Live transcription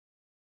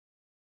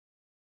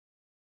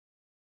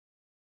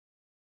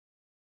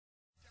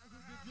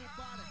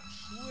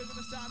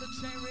start a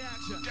chain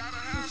reaction.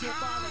 Switch your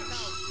body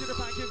now. Get up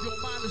and give your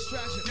mind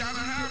distraction. Get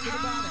rid of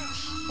body.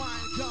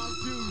 Mind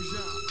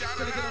confusion.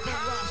 Gonna get up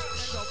and rush.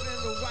 End up in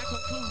the right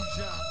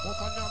conclusion.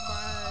 Open your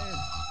mind.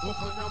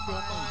 Open up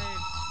your mind.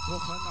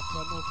 Open up.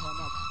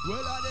 Well,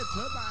 I did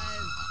to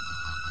mind.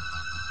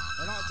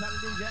 And I'll tell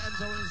you the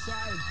Enzo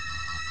inside.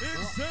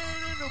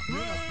 Insane in the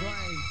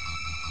brain.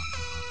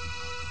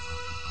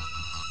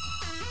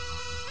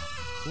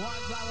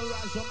 One time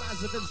around so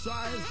massive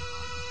inside.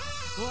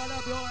 What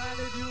up your hand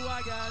if you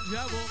I got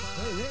trouble,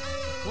 man? Hey, hey.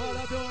 What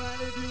up your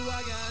hand if you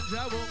I got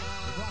trouble,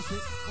 man?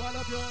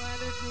 What up your hand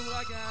if you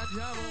I got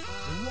trouble,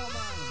 man?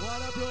 Woman.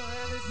 What up your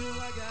hand if you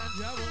I got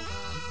trouble,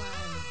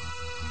 man?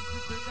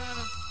 Sipping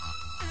down,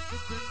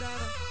 sipping down,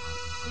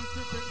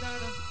 sipping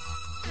down,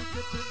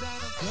 sipping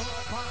down.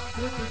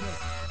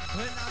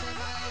 When I'm in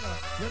my head,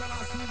 when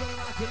I'm seeing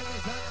my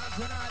feelings, I'm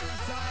tonight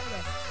inside.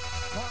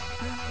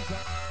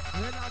 Confusion.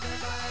 When I'm in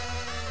my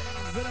head,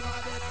 when I'm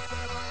in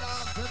my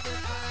love,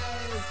 flipping eyes.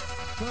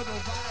 Turbo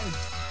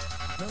vibes.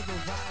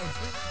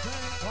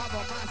 Have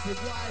a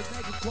massive rise,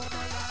 make it come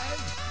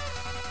alive.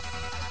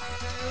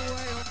 Get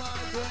away on my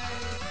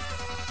brain.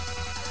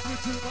 You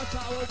too much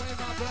power in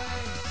my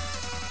brain.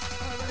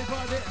 I'm ready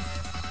for this.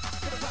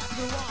 Get it back to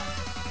the one.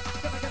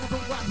 Gonna get a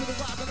boom back to the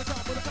vibe on the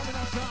top with a coming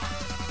out strong.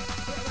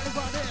 Get ready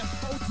for this.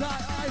 Hold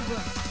tight,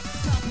 Ivan.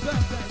 Happy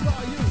birthday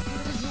for you. With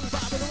the original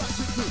vibe of the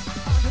Russian crew.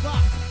 On your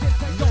mark, get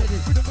take go.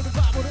 Freedom with the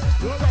vibe of the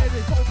intro.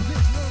 Hold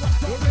position, you're right,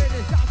 don't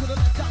ready. Down to the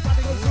left, down,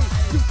 running go through.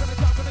 You gonna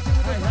jump and give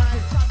it a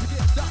ride. Time to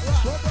get that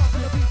right. Hold on for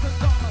your beats and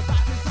drama.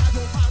 Back inside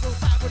your mind, we'll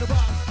back with the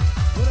boss.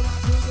 What am I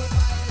doing the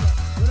vibe?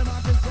 What am I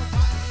doing the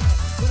vibe?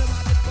 What am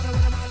I doing the vibe? What am I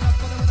doing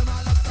the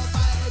vibe?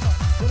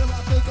 What am I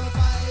doing the vibe?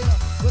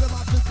 What am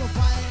I doing the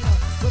vibe?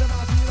 What am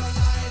I feeling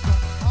like?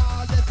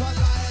 All the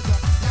light.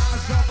 Now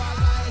show my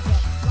light.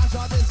 Flash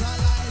on this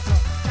light.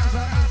 Flash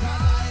on this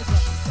light.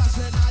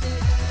 Flashing out the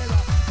air.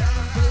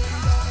 Everything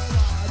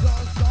over.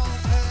 Don't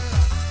stop here.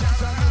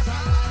 Flash on this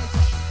light.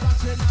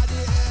 Flashing out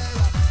the air.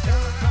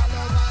 Every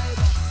color vibe.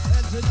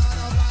 Engine on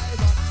a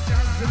vibe.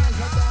 Engine is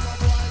a drama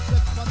boy.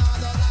 Flip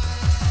another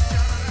light.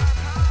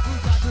 We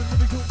got to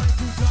live it, make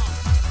you jump.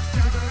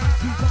 Live it, gonna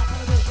make you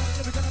jump.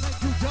 Live it, gonna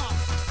make you jump.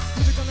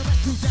 Live it, gonna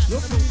make you dance.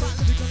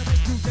 Live it, gonna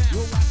make you dance.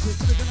 You'll watch it.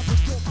 Live it, gonna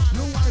put your mind.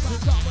 No worries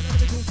about jump.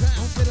 Whenever it goes down.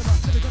 Don't get it up.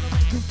 Live it, gonna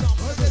make you jump.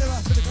 Live it,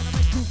 gonna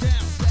make you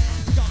dance.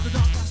 We got the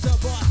dark, that's the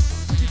boss.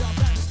 We get up,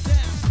 that's the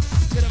dance.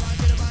 Get him on,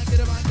 get him on, get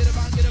him on, get him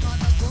on, get him on,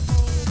 that's one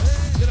move.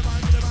 Get him on,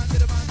 get him on,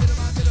 get him on, get him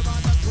on, get him on,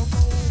 that's one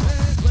move.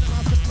 When am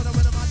I fit, when am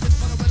I fit,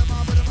 when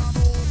am I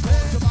move?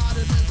 It's about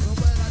it, it's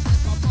when I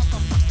dip my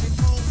motherfucking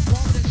move.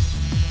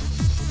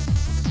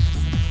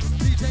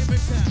 DJ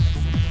Mixer,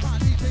 my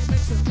DJ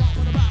Mixer, rock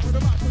with the rock, with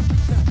the rock, with the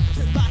mixer.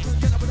 Sit back and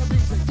get up with the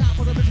music, down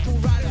with the lyrical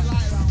rider.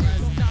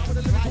 Down with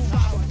the lyrical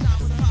power, down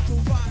with the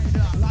hustle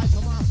rider. Light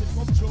to master,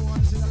 come through,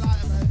 and see the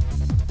light, man.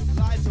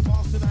 Light to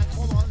master, man,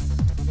 come on.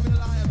 Give me the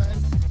light, man.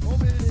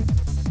 Come in.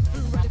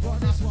 You ready for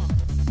this one?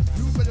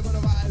 You ready for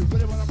the vibe?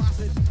 Ready for the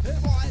massive? Hey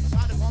boy,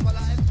 try to come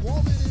alive.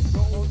 1 minute.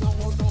 Roll,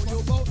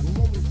 your boat.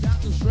 Roll it down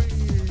the stream.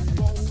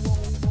 Roll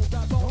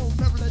that boat. Roll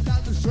merrily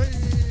down the stream.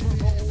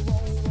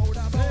 Roll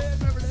that boat. Hey,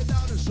 merrily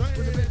down the stream.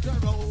 With a bit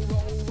of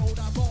roll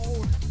that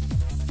boat.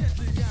 Get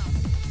the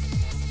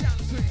down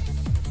the stream.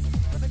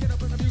 Gonna get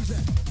up in the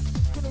music.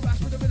 Gonna rush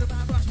with the rhythm,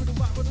 man, rush with the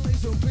vibe, with the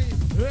laser beam.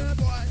 Hey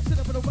boy, sit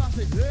up in the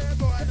rustic. Hey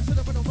boy, sit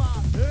up in the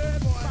vibe. Hey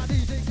boy, my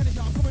DJ Kenny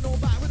Sharp coming on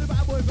back with the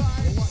bad boy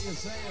vibe. What you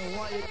saying?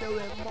 What you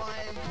doing?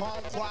 Mind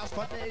conquest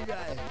for DJ.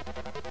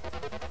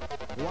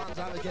 One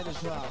time again,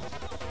 it's rough.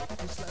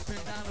 We're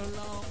stepping down a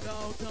long,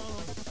 dark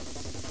tunnel.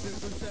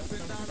 We're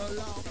stepping down a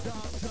long,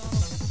 dark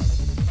tunnel.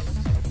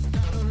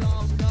 Down a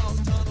long, dark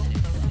tunnel.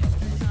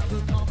 These sounds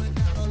are coming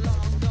down a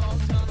long, dark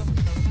tunnel.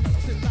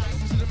 Sit back,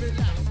 to the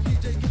relax.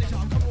 DJ Kenny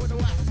Sharp, come on the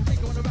whack.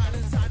 Take on the ride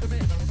inside of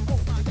it. Oh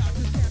my God,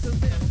 just can't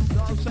miss. You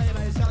know what I'm saying,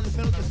 mate? It's time to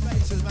fill up the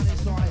spaces, man,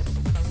 inside.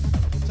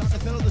 It's time to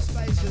fill up the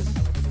spaces.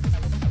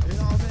 You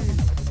know what I mean?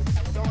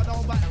 Don't want no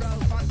back row,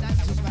 front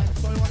dancers, man.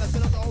 So we want to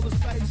fill up all the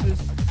spaces.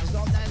 It's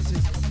not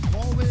dances.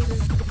 All with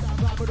it. Down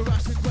right with the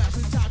rush and crash.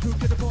 It's time to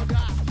get up on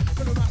that.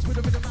 Gonna rush with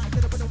a bit of mic,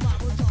 get up in the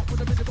vibe, on top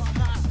with a bit of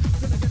high.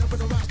 Gonna get up in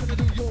the rush, gonna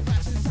do your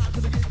best. It's time to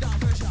get down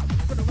pressure.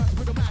 Gonna rush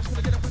with the match,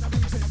 gonna get up in the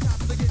music. It's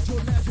time to get your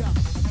leisure.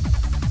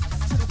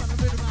 Sit up on the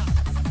rhythm out.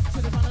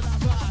 Sit up on that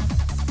vibe.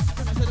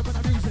 Gonna sit up on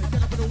the music.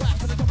 Get up in the wax,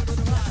 gonna come into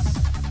the rise.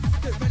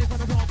 Get ready for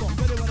the rumble.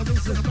 Ready for the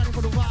music. Ready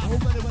for the vibe. Who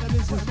ready for the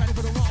business? Ready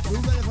for the rumble.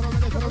 Who ready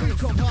for the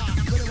reach up high?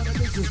 Ready for the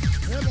business.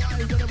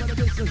 Everybody ready for the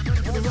business.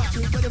 Ready for the rush.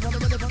 Ready for the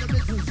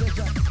business.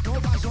 No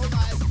rush, no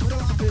life. What do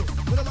I feel?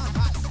 What do I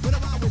hide? What do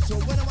I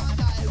whistle? What do I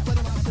die? What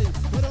do I see?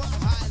 What do I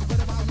hide? What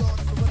do I run?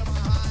 What do I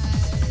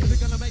hide? Lyric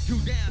gonna make you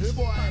dance. Hey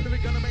boy. My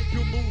lyric gonna make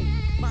you move.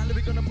 My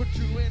lyric gonna put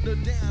you in the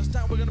dance.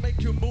 Time we're gonna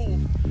make you move.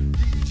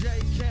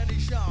 DJ Kenny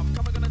Sharp,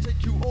 coming gonna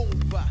take you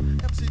over.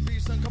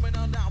 MCB son coming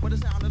on down with the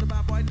sound of the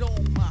bad boy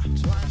Doma.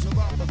 Trying to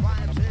roll the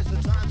vibes, here's the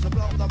time to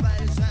blow the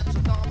bass. And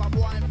to know my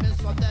boy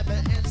Mr.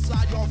 Debit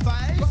inside your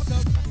face.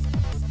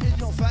 In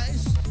your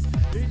face,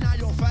 in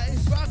your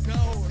face. Rock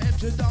out.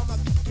 Empty down my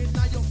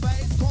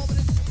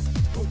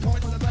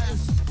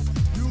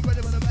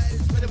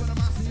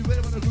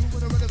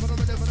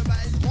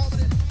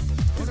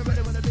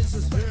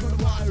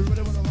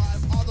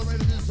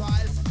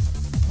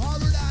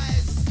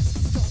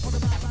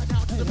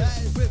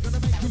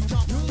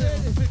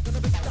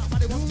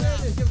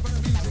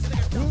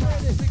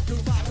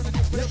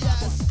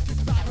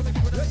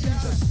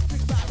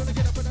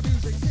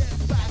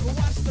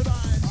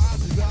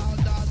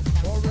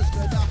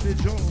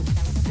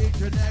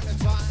Each and every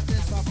time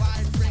it's a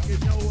fight,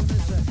 bringing you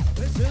listen.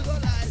 This is the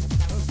light,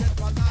 let's get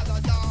another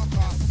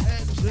darker.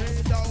 MC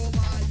don't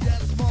mind,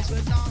 yes,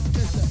 busting on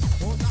listen.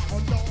 Oh, not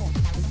on door,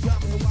 tell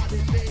me what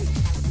it be.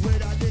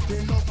 With a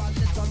little love and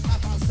it's a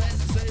map of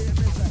sensei,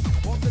 listen.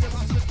 What did the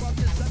master from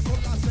this and full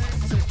of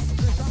sense?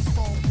 This a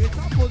smoke, it's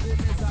a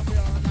bullet, it's a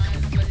pure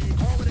nice play.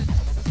 Come with it,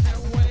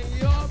 and when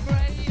you're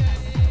brave,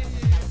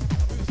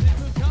 you see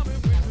me coming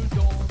with the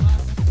door,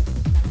 man.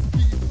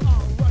 Keep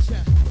on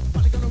rushing,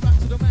 finally gonna rap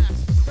to the max.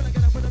 Gonna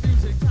get up with the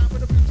music, time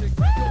with the music.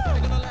 Nobody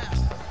gonna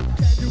last.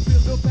 Can you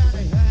feel the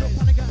panic? No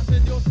panic gas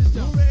in your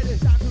system. You ready?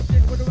 Time to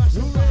dig with the rush.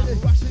 You ready?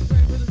 Rushing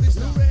straight with the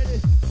system. You ready?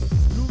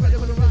 You ready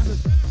with the rush?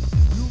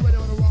 You ready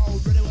with the roll?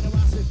 Ready with the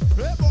massive?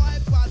 Hey boy,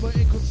 bad boy,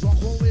 in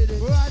control with it.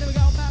 Right, here we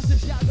go,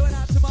 massive shout going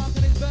out to Mark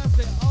and his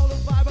birthday. All the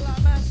Bible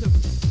like massive.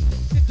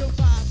 Get the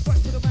vibe,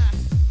 fresh to the max.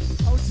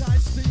 Old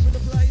tight Steve in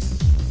the place.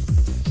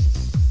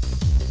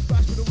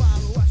 Crash with the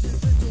wild, watching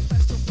little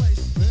best of place.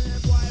 Hey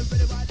boy,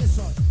 ready right this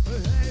one.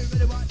 Hey,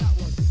 ready right that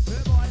one.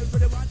 Hey boy,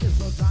 ready right this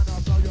one. Time to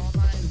blow your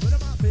mind. Ready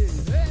my feet.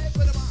 Hey,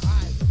 ready my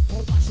eye.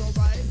 Oh, watch your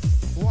right.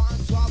 One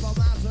drop of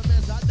massive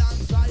is a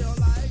dance how you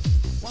like.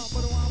 One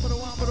for the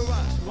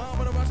rush. One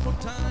for the rush for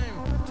time.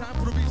 Time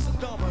for the beats and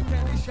dumber.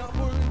 Candy shop,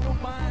 we're in your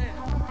mind.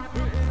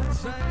 We're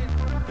insane.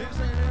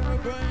 Insane in the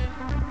brain.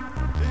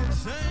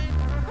 Insane.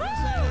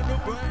 Insane in the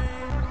brain.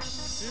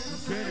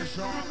 Kenny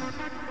Sharp.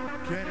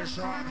 Kenny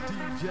Sharp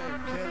DJ.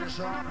 Kenny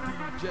Sharp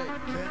DJ.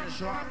 Kenny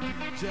Sharp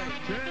DJ.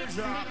 Kenny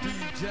Sharp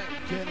DJ.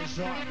 Kenny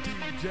Sharp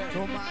DJ.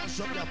 Don't mash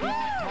up your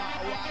block,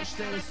 watch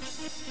this.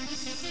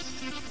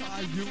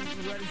 Are you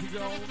ready to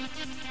go?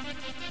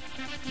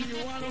 Do you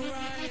wanna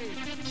ride?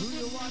 Do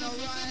you wanna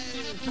ride?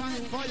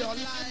 Fight for your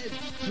life.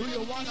 Do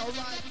you wanna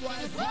ride?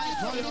 Fight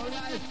for your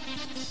life.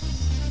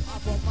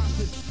 Up on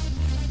massive,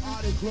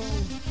 Artie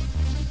Grove.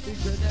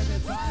 Each and every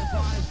time,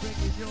 five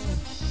bringing you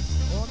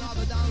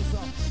another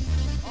dancer.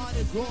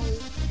 Artie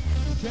Grove.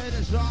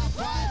 Kenny Sharp,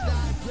 five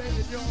that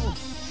bringing you.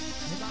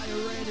 And are you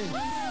ready?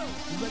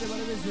 You ready for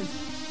the business?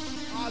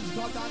 I just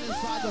got down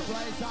inside the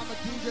place. I'm a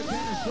DJ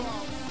Kenny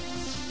Sharp.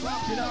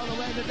 Rocking all the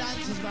way to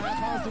dances, man. I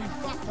can't do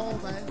fuck all,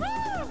 man.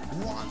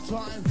 One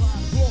time,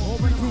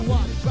 over to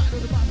one. Back to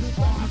the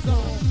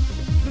hardcore.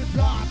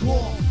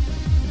 Hardcore.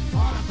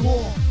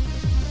 Hardcore.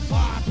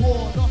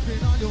 Hardcore.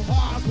 Knocking on your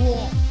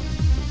hardcore.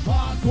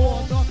 Hardcore.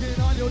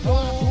 Knocking on your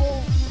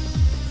door.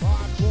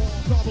 Hardcore.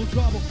 Double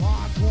trouble.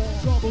 Hardcore.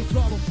 Double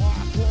trouble.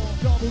 Hardcore.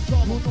 Double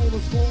trouble. Know the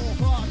score.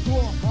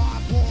 Hardcore.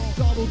 Hardcore.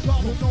 Double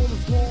trouble. Know the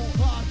score.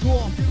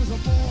 Hardcore. Give us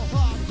some more.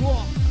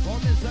 Hardcore. On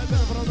this side,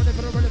 ready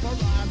for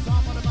ride.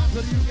 Some of the man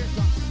till you get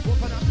drunk.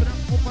 Open up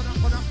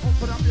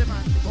your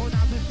man. Go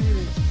down to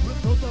theory.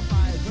 Look to the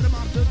five. Put them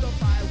up to the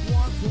five.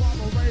 One to all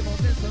the rave on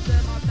this and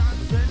them are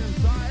dancing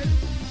inside.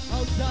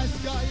 Outside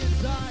sky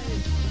inside.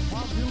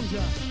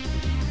 Confusion.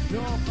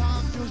 Your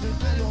confusion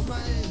in your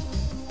mind.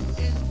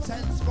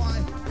 Intense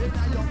fight in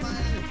your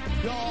mind.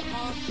 Your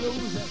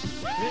confusion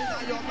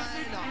in your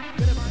mind.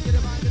 Get him on, get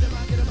him on, get him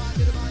on, get him on,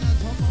 get him on. That's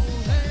the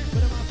moon.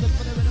 Put him on, put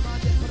him on,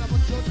 get him on,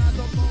 put your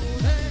hands on the moon.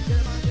 Get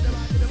him on, get him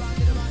on, get him on,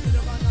 get him on, get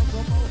him on. That's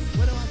the moon.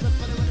 Put him on,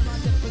 put him on,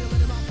 get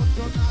him on, put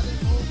your hands on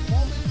the moon.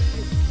 Come with me.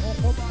 Oh,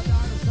 come on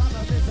down. Some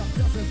of this is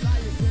just as I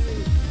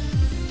say.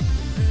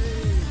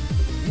 Hey,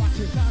 watch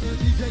it down to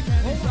DJ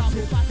Kenny Sharp.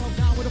 Back up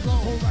now with a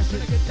blow.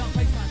 Gonna get down,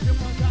 face back,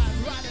 jump on down,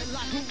 ride it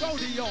like a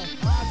rodeo.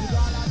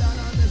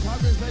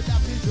 Respect that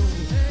we do.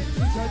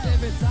 Each and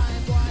every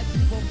time, boy,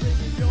 people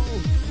bringing you.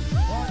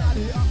 All of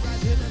the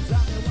uprising and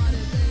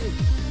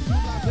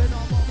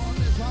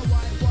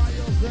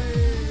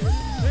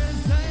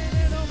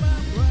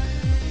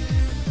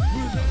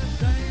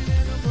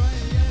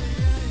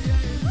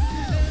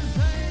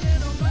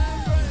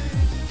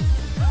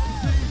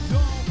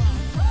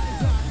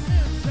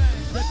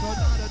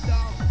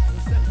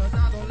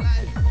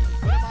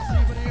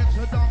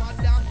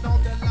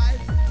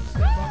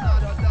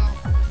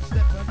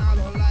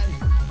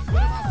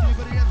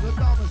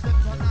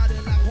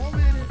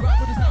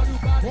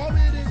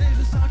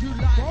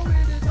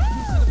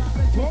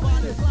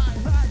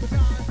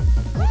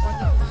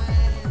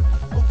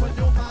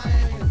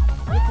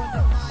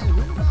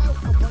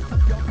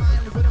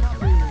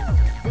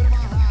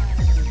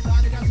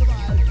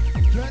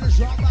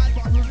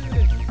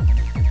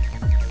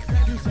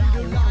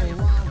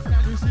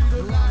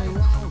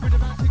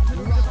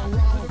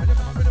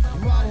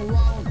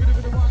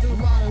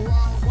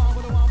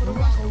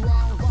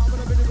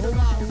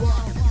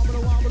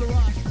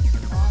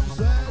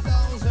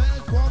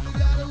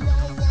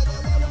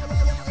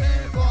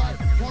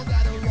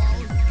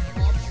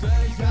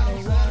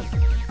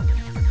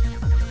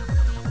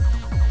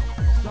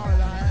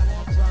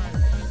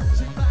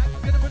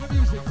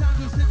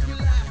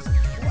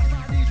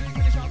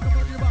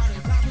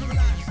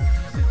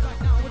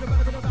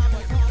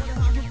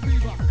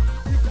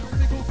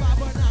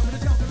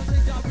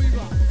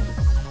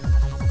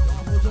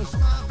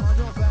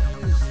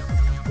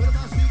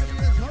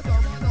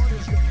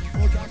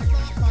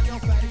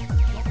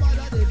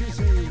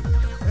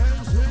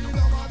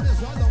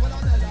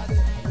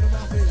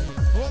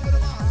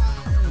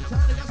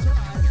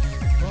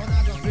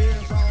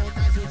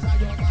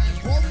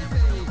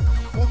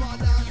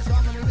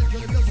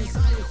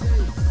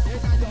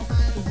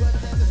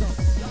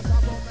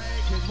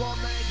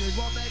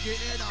Reggae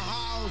in the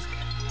house.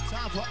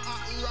 Time for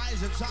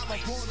Uprising, time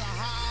for the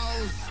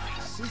house.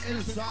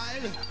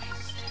 Inside,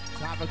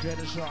 time for get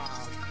a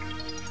shot.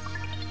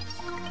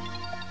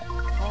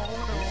 Oh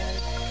no,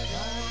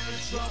 I'm in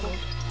trouble.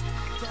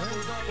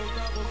 Trouble,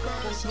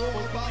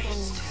 trouble, bubble.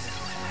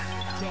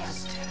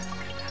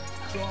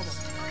 Trouble.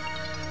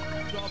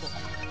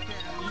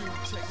 Can you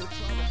take the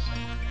trouble?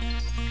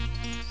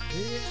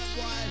 Yeah,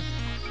 boy.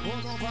 Open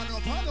up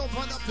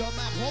your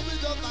mind. Open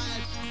your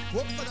mind.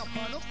 Open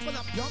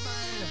up your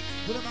mind.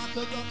 Put them out to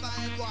the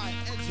mind, boy.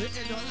 Enter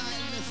in your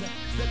line, listen.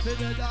 Step in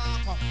the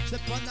dark.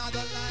 Step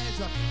another light.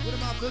 Put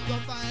them out to the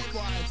mind,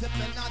 boy. Step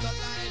another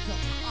light.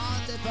 On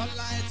different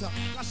light.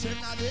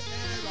 Flashing out the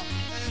air.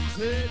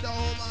 Enter the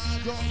man.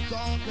 Just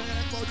talking.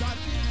 But I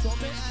feel so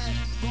me.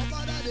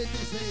 Nobody did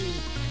me see.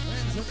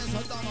 Enter me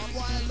so dumb.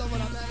 Boy, love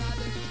what I'm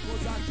melody.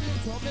 But I feel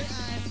so me.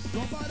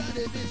 Nobody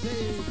did me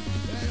see.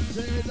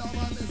 Enter the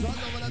man. So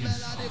love what I'm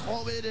melody.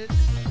 Call with it.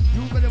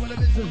 You better want to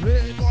miss it.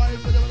 Hey, boy.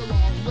 Better want to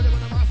wrong. Better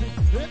want to mass it.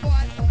 Hey,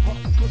 boy.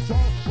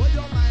 Control. What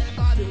your mind,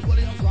 body. What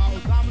your soul.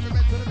 Come in the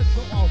rest of the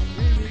middle. Oh,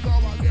 here we go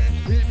again.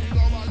 Here we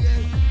go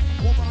again.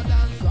 Woman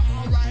dancer.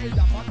 Alright.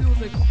 That's my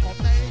music. Come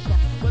make.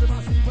 Put them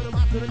out. See. Put them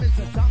out to the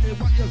middle. Tell me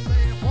what you're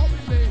saying. Call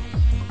with me.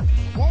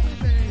 Call with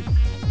me.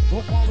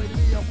 Don't call with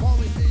me. Call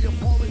with me.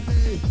 Call with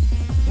me.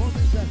 Call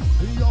with me.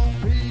 Young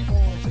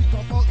people. Think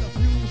about the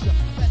future.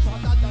 Better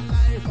than the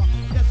life.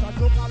 Yes, I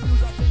took my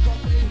music. Think of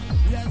me.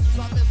 Yes,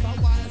 I miss a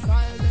wise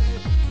I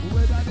live.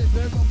 Whether this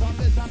is a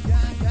promise, I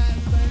can't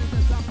stay.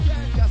 This I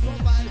can't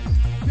survive.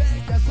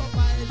 Can't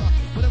survive.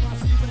 But if I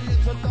see me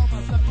into dumb,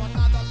 I step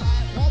another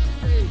life.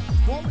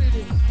 What with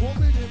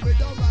it with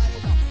the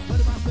rider. But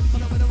if I step for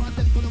the heart,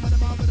 get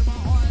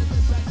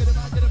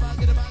it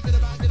back,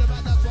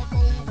 that's what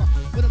move.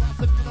 But if I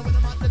step for the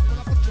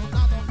put you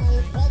another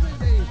move. What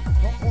with it?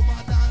 Don't come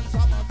my dance,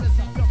 I'm a mess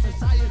of your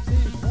society.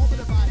 What with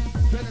the vibe?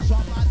 Get a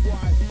shot, bad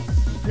boy.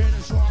 Get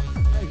a shot.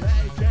 Hey,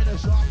 get a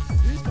shot.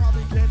 He's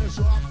coming, get a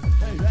shot.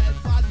 Hey,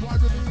 bad boy,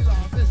 revealer.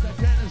 Mr.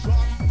 Get a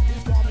shot.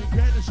 He's coming,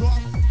 get a shot.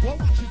 Well,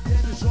 watch you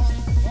get a shot.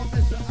 Oh,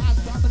 Mr.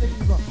 Ask, I believe.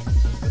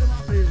 Put him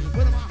on me,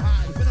 put him on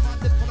high, put him on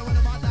dip, put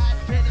him on die.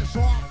 Get a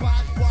shot,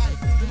 bad boy.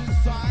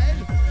 Inside.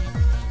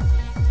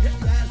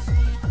 Yes.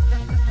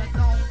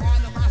 No, all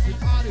the massive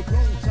party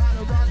clothes. Trying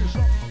to run the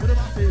show. Put him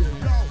on me,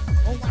 yo.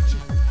 Oh, watch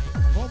it.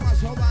 Oh, my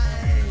so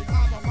bad.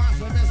 I'm a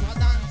master, Mr.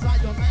 Dance. I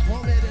don't like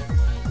home with it.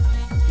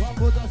 Well,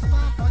 put a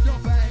smile on your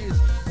face.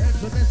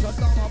 It's a Mr.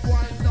 Dumber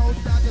boy, no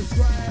that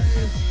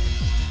disgrace.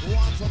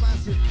 Want some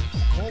acid,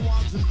 or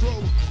want some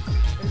crew.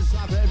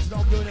 Inside the heads,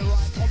 don't doing it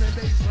right. Come in,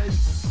 bass, please.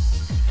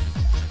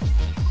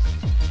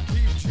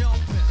 Keep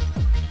jumping.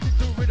 Keep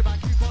the rhythm, I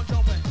keep on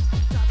jumping.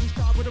 Time to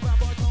start with a rap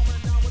boy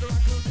coming down with a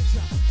raccoon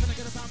picture. Can I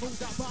get a move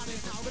that body?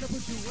 Now I'm gonna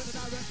push you in the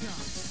direction.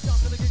 Jump,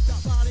 gonna get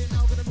that body.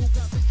 Now I'm gonna move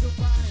that big to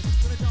body.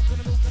 Gonna jump,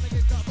 gonna move, gonna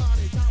get that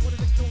body. Time with a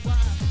big to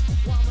ride.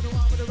 One with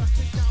a rack,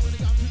 take down with a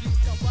gun to get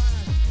that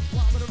ride.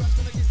 One with a rack,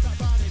 gonna get that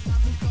body.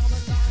 Time to come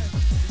alive.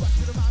 Rush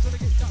to the man, gonna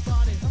get that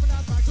body. Coming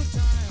out by good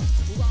time.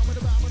 Round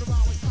with a round with a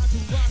round. It's time to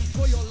run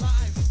for your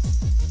life.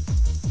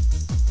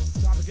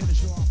 Time to get a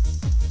shot.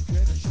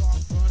 Get a shot.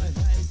 Run it,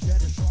 hey,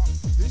 get a shot.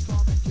 He's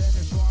coming, get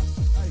a shot.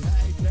 Hey,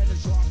 get a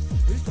shot.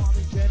 He's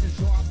coming, get a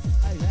shot.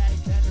 Hey,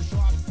 get a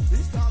shot.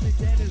 He's coming,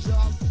 get a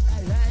shot.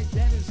 Hey,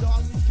 get a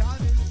shot. He's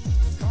coming.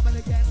 Coming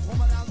again.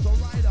 Woman out to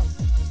rider.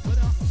 Put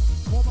up.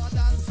 Woman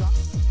dancer.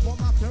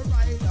 Woman to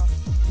rider.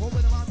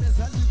 Woman on this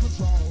and you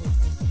control.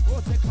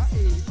 Oh, take a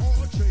E.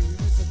 Oh, tree.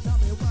 Listen, tell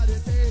me what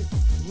it is.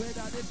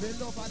 Whether they feel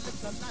love and live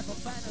the life of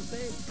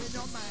fantasy in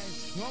your mind,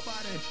 your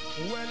body.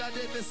 Whether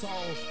they be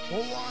soul. Who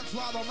wants to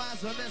have a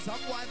master this? I'm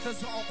white for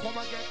soul. Come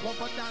and get come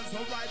and dance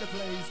and ride the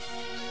place.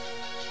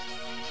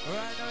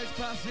 Right now it's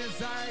past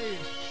inside.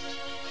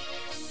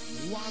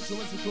 Want to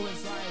whistle crew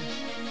inside.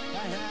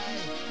 Hey.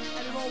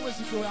 Any more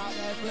whistle crew out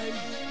there, please?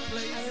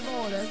 Any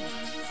more then?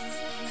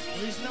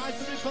 It's nice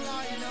to be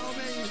polite, you know what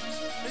I mean?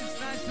 It's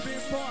nice to be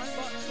important,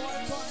 but more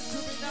important to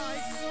be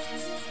nice.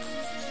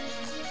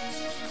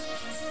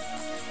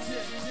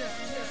 Yeah.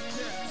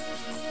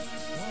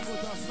 One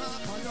with a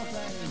smack on your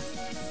face.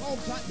 Hold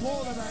tight,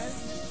 Paula, man.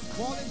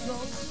 Morning,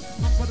 Joe.